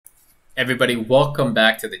Everybody, welcome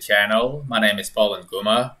back to the channel. My name is Paul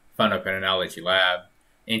Nguma, founder of PATTERNOLOGY LAB.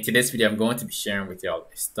 In today's video, I'm going to be sharing with y'all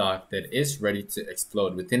a stock that is ready to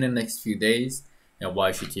explode within the next few days and why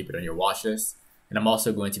you should keep it on your watch list. And I'm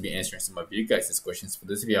also going to be answering some of you guys' questions for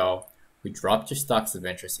this video. We dropped your stocks of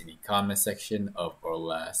interest in the comment section of our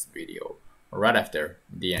last video, right after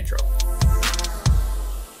the intro.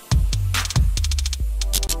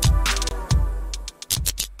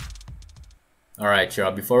 Alright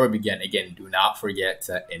y'all, before we begin, again, do not forget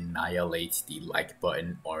to annihilate the like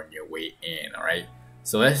button on your way in, alright?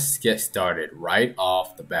 So let's get started right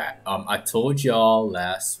off the bat. I told y'all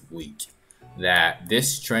last week that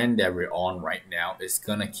this trend that we're on right now is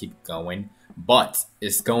gonna keep going, but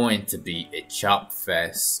it's going to be a chop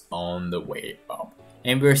fest on the way up.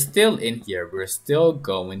 And we're still in here, we're still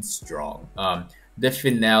going strong. The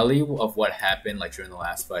finale of what happened like during the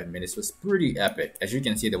last 5 minutes was pretty epic. As you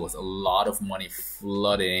can see, there was a lot of money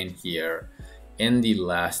flooded in here in the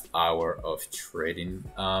last hour of trading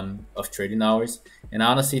hours. And I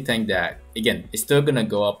honestly think that, again, it's still gonna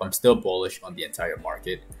go up. I'm still bullish on the entire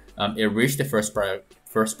market. It reached the first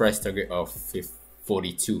price target of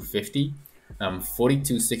 42.50.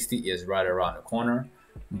 42.60 is right around the corner,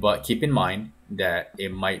 but keep in mind that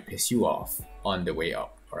it might piss you off on the way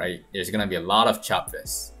up. Alright, there's gonna be a lot of chop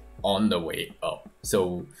fest on the way up,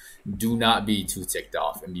 so do not be too ticked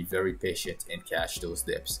off and be very patient and catch those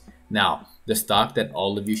dips. Now, the stock that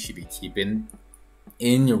all of you should be keeping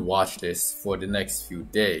in your watch list for the next few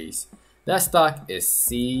days, that stock is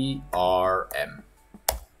CRM.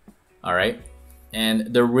 Alright,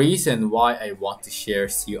 and the reason why I want to share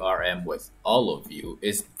CRM with all of you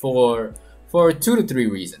is for 2 to 3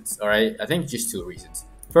 reasons. Alright, I think just 2 reasons.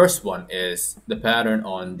 First one is the pattern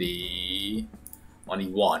on the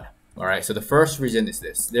one. All right, so the first reason is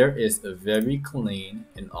this: there is a very clean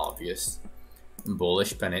and obvious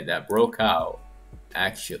bullish pennant that broke out.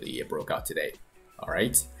 Actually, it broke out today. All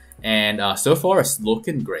right, and so far it's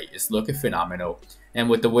looking great. It's looking phenomenal. And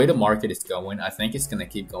with the way the market is going, I think it's gonna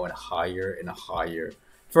keep going higher and higher.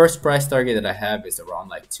 First price target that I have is around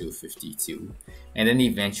like 252, and then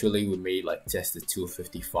eventually we may like test the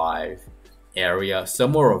 255 area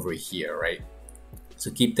somewhere over here, right?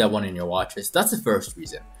 So keep that one in your watch list. That's the first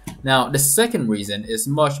reason. Now the second reason is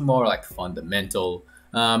much more like fundamental.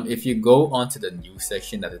 If you go onto the news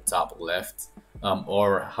section at the top left,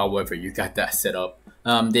 or however you got that set up,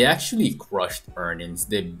 they actually crushed earnings.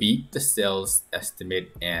 They beat the sales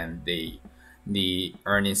estimate, and the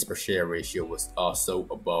earnings per share ratio was also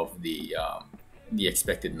above the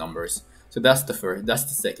expected numbers. So that's the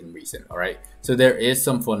second reason. All right, so there is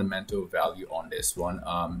some fundamental value on this one.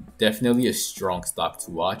 Definitely a strong stock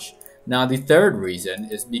to watch. Now the third reason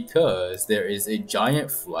is because there is a giant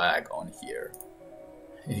flag on here,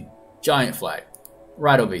 a giant flag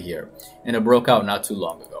right over here, and it broke out not too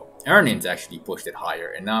long ago. Earnings actually pushed it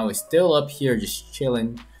higher, and now it's still up here just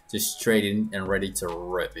chilling, just trading and ready to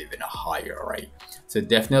rip even higher, right? So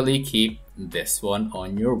definitely keep this one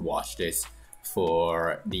on your watch list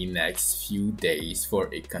for the next few days for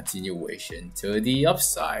a continuation to the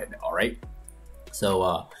upside. All right,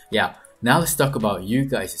 so yeah, now let's talk about you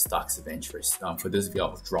guys' stocks of interest. For this video,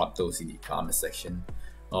 I'll drop those in the comment section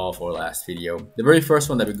of our last video. The very first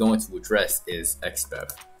one that we're going to address is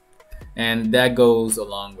XPEV, and that goes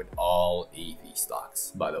along with all EV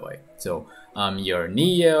stocks, by the way. So your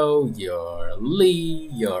NEO, your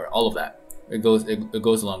Lee, your all of that, it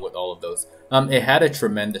goes along with all of those. It had a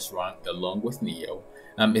tremendous run along with NEO.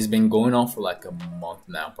 It's been going on for like a month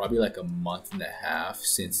now, probably like a month and a half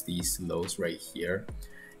since these lows right here.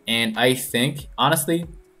 And I think, honestly,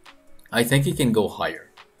 I think it can go higher.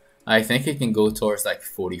 I think it can go towards like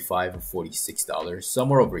 $45 or $46,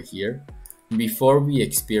 somewhere over here, before we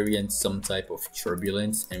experience some type of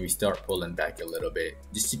turbulence and we start pulling back a little bit,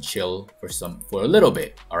 just to chill for a little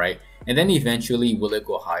bit. All right, and then eventually will it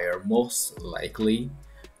go higher? Most likely,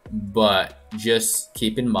 but just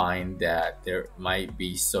keep in mind that there might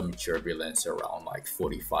be some turbulence around like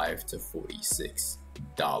 $45 to $46.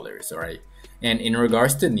 All right, and in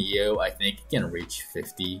regards to NEO, I think it can reach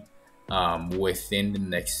 50 within the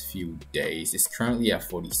next few days. It's currently at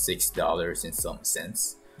 $46 in some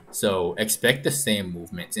sense. So expect the same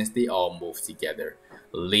movement since they all move together.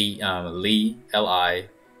 Lee, LI,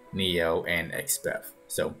 NEO, and XPEV.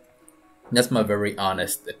 So that's my very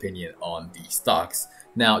honest opinion on these stocks.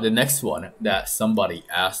 Now the next one that somebody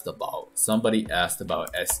asked about SENS.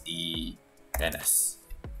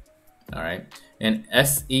 All right, and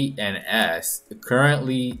SENS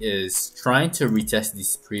currently is trying to retest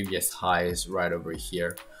these previous highs right over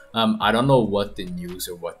here. I don't know what the news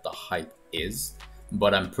or what the hype is,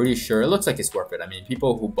 but I'm pretty sure it looks like it's worth it. I mean,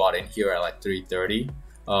 people who bought in here at like 330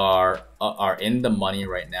 are in the money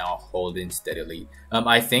right now, holding steadily.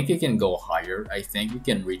 I think it can go higher. I think we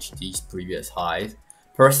can reach these previous highs.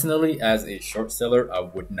 Personally, as a short seller, I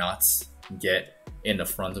would not get in the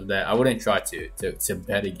front of that. I wouldn't try to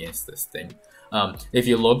bet against this thing. If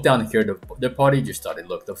you look down here, the party just started.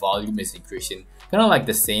 Look, the volume is increasing, kind of like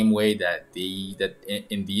the same way that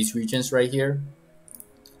in these regions right here.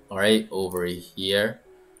 All right, over here.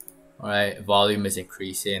 All right, volume is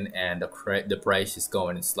increasing and the price is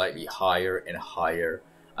going slightly higher and higher.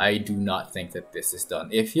 I do not think that this is done.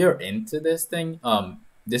 If you're into this thing,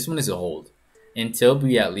 this one is a hold until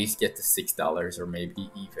we at least get to $6 or maybe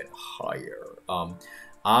even higher.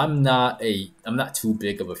 I'm not too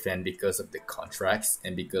big of a fan because of the contracts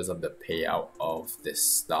and because of the payout of this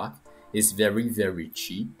stock. It's very, very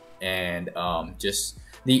cheap, and just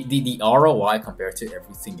the ROI compared to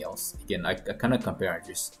everything else. Again, I kind of compare and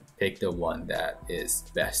just pick the one that is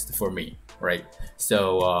best for me, right?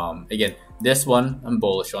 So again, this one I'm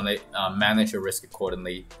bullish on it. Manage your risk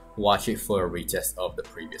accordingly. Watch it for a retest of the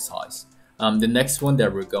previous highs. The next one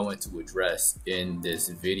that we're going to address in this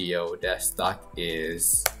video, that stock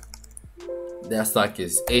is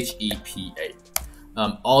HEPA.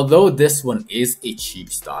 Although this one is a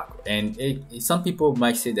cheap stock, and some people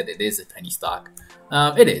might say that it is a penny stock.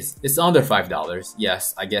 It is. It's under $5.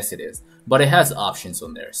 Yes, I guess it is. But it has options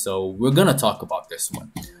on there. So we're going to talk about this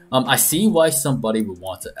one. I see why somebody would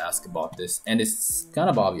want to ask about this. And it's kind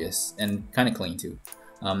of obvious and kind of clean too.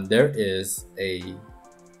 There is a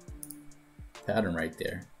pattern right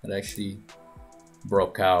there that actually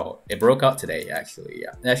broke out. It broke out today, actually.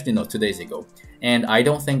 Yeah. Actually, no, 2 days ago. And I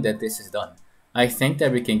don't think that this is done. I think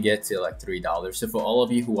that we can get to like $3. So for all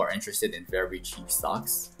of you who are interested in very cheap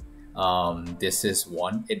stocks, this is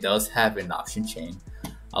one. It does have an option chain.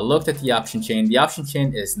 I looked at the option chain. The option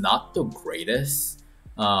chain is not the greatest.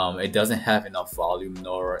 It doesn't have enough volume,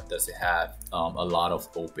 nor does it have a lot of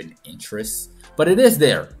open interest, but it is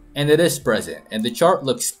there and it is present, and the chart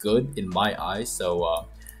looks good in my eyes. So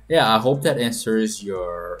yeah, I hope that answers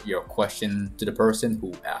your question to the person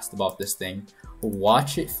who asked about this thing.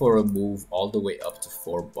 Watch it for a move all the way up to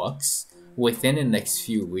 $4 within the next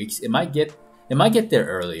few weeks. It might get there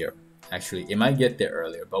earlier. Actually, it might get there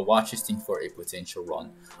earlier, but watch this thing for a potential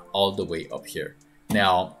run all the way up here.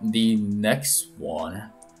 Now, the next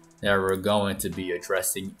one that we're going to be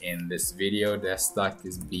addressing in this video, that stock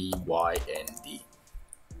is BYND.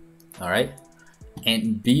 All right,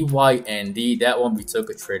 and BYND, that one we took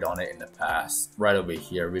a trade on it in the past, right over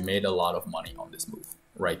here. We made a lot of money on this move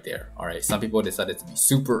right there. All right, some people decided to be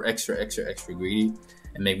super extra greedy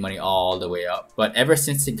and make money all the way up, but ever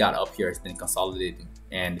since it got up here, it's been consolidating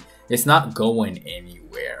and it's not going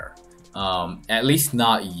anywhere, at least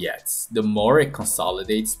not yet. The more it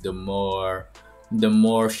consolidates, the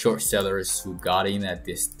more short sellers who got in at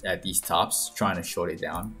these tops trying to short it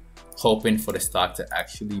down, hoping for the stock to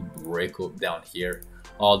actually break up down here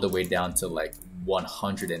all the way down to like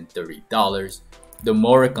 $130. The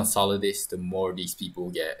more it consolidates, the more these people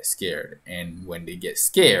get scared, and when they get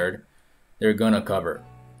scared, they're gonna cover.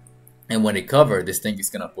 And when they cover, this thing is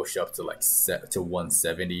gonna push up to like to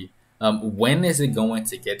 170. When is it going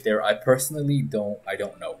to get there? I personally don't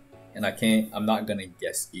know, and I'm not gonna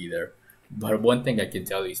guess either. But one thing I can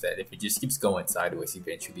tell you is that if it just keeps going sideways,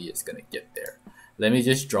 eventually it's gonna get there. Let me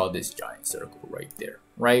just draw this giant circle right there,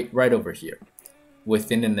 right over here.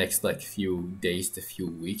 Within the next like few days to few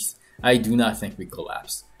weeks, I do not think we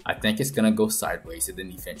collapse. I think it's gonna go sideways, and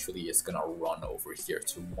then eventually it's gonna run over here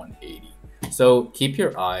to 180. So keep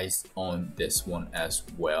your eyes on this one as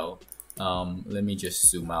well. Let me just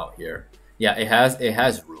zoom out here. Yeah, it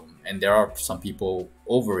has room, and there are some people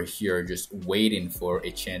over here just waiting for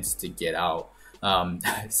a chance to get out.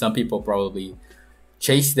 Some people probably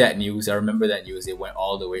chase that news. I remember that news. It went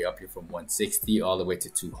all the way up here from 160 all the way to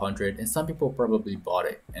 200, and some people probably bought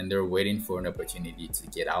it and they're waiting for an opportunity to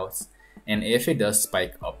get out. And if it does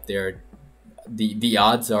spike up there, the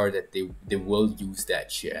odds are that they will use that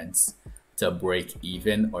chance to break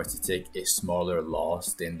even or to take a smaller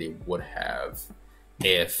loss than they would have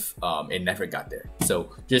if it never got there. So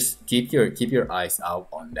just keep your eyes out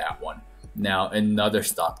on that one. Now, another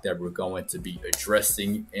stock that we're going to be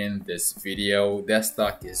addressing in this video, that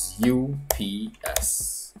stock is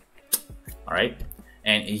UPS. All right,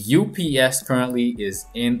 and UPS currently is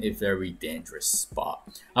in a very dangerous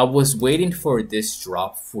spot. I was waiting for this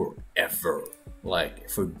drop forever, like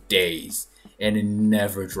for days, and it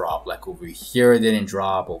never dropped. Like over here it didn't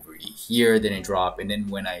drop, over here it didn't drop, and then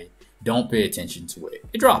when I don't pay attention to it,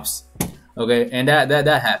 it drops. Okay, and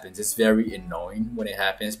that happens. It's very annoying when it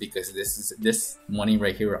happens because this money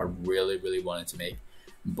right here I really wanted to make,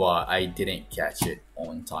 but I didn't catch it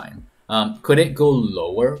on time. Could it go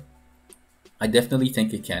lower? I definitely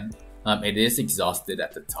think it can. It is exhausted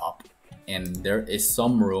at the top, and there is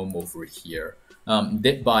some room over here.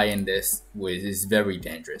 Dip buying this is very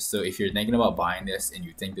dangerous. So if you're thinking about buying this and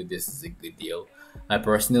you think that this is a good deal, I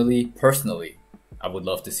personally, I would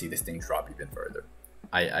love to see this thing drop even further.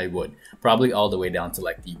 I would probably all the way down to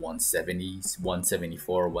like the 170s,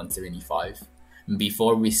 174, 175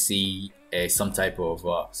 before we see some type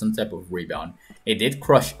of rebound. It did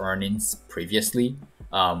crush earnings previously.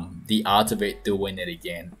 The odds of it doing it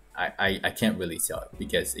again, I can't really tell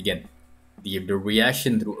because again, the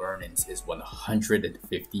reaction through earnings is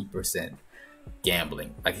 150%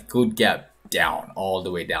 gambling. Like it could gap down all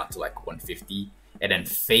the way down to like 150 and then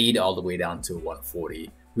fade all the way down to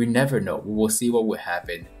 140. We never know. We will see what will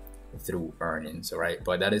happen through earnings, all right?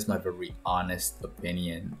 But that is my very honest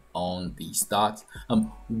opinion on the stocks.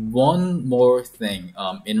 One more thing,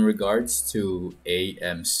 in regards to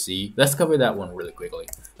AMC, let's cover that one really quickly.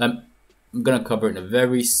 I'm gonna cover it in a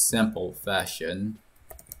very simple fashion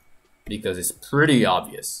because it's pretty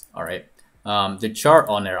obvious, all right? The chart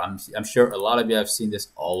on there, I'm sure a lot of you have seen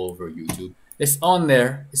this all over YouTube. It's on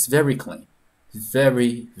there. It's very clean.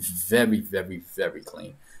 Very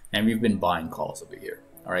clean. And we've been buying calls over here.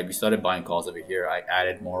 All right, we started buying calls over here. I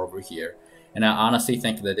added more over here. And I honestly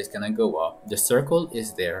think that it's going to go up. The circle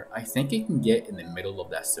is there. I think it can get in the middle of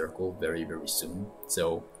that circle very soon.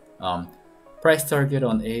 So price target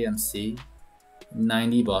on AMC,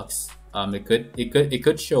 90 bucks. It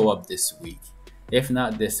could show up this week. If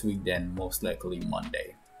not this week, then most likely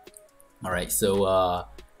Monday. All right, so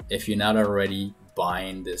if you're not already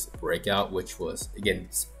buying this breakout, which was again,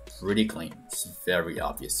 it's pretty clean. It's very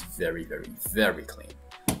obvious, very clean.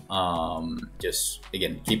 Just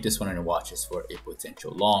again, keep this one on your watches for a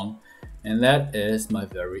potential long. And that is my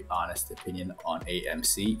very honest opinion on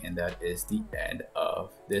AMC, and that is the end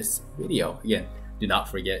of this video. Again, do not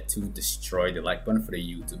forget to destroy the like button for the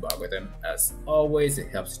YouTube algorithm. As always, it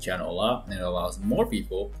helps the channel a lot and it allows more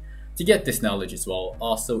people to get this knowledge as well.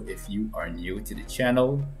 Also, if you are new to the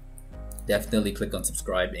channel, definitely click on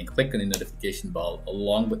subscribe and click on the notification bell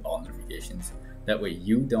along with all notifications. That way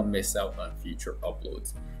you don't miss out on future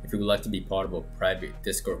uploads. If you would like to be part of a private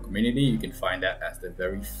Discord community, you can find that as the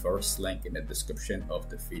very first link in the description of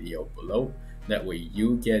the video below. That way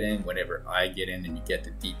you get in whenever I get in and you get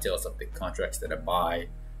the details of the contracts that I buy,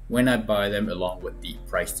 when I buy them, along with the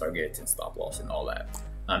price targets and stop loss and all that.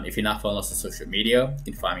 If you're not following us on social media,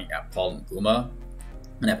 you can find me at Paul Nguma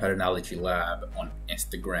and at PATTERNOLOGY LAB on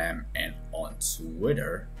Instagram and on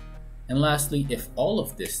Twitter. And lastly, if all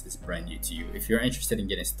of this is brand new to you, if you're interested in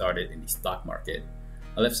getting started in the stock market,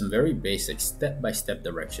 I left some very basic step-by-step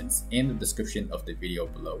directions in the description of the video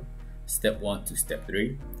below. Step 1 to step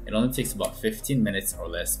 3. It only takes about 15 minutes or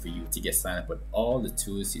less for you to get signed up with all the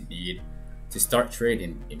tools you need to start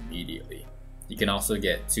trading immediately. You can also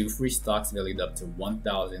get 2 free stocks valued up to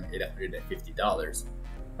 $1,850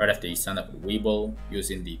 right after you sign up with Webull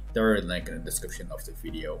using the third link in the description of the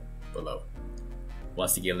video below.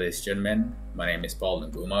 Once again, ladies and gentlemen, my name is Paul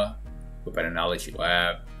Nguma with PATTERNOLOGY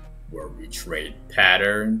LAB, where we trade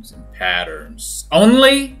patterns and patterns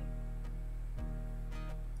only.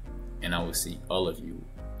 And I will see all of you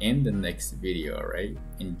in the next video, alright?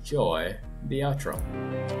 Enjoy the outro.